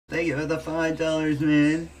Thank you for the $5,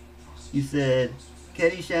 man. You said,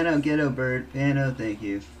 Kenny, shout out Ghetto Bird. Pano, thank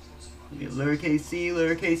you. Lowercase c,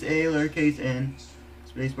 lowercase a, lowercase n,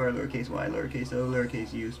 spacebar, lowercase y, lowercase o,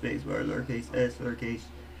 lowercase u, spacebar, lowercase s, lowercase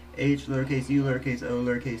h, lowercase u, lowercase o,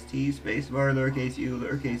 lowercase t, spacebar, lowercase u,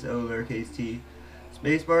 lowercase o, lowercase t,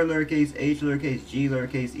 spacebar, lowercase h, lowercase g,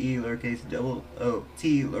 lowercase e, lowercase double o,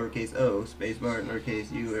 t, lowercase o, spacebar,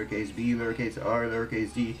 lowercase u, lowercase b, lowercase r,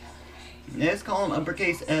 lowercase d. Next column,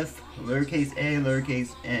 uppercase F, lowercase a,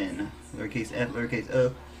 lowercase n, lowercase f, lowercase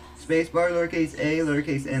o, spacebar, lowercase a,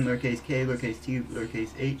 lowercase n, lowercase k, lowercase t,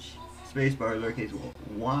 lowercase h, spacebar, lowercase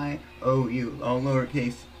y, o, u, all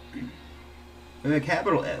lowercase,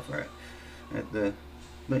 capital F, right?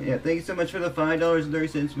 But yeah, thank you so much for the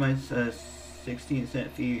 $5.30, my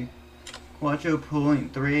 16-cent fee.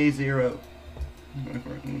 Quattro.30.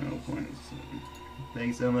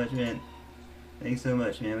 Thanks so much, man. Thanks so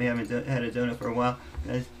much, man. We haven't had a donut for a while.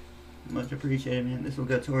 Guys, much appreciated, man. This will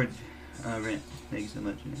go towards rent. Thank you so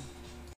much, man.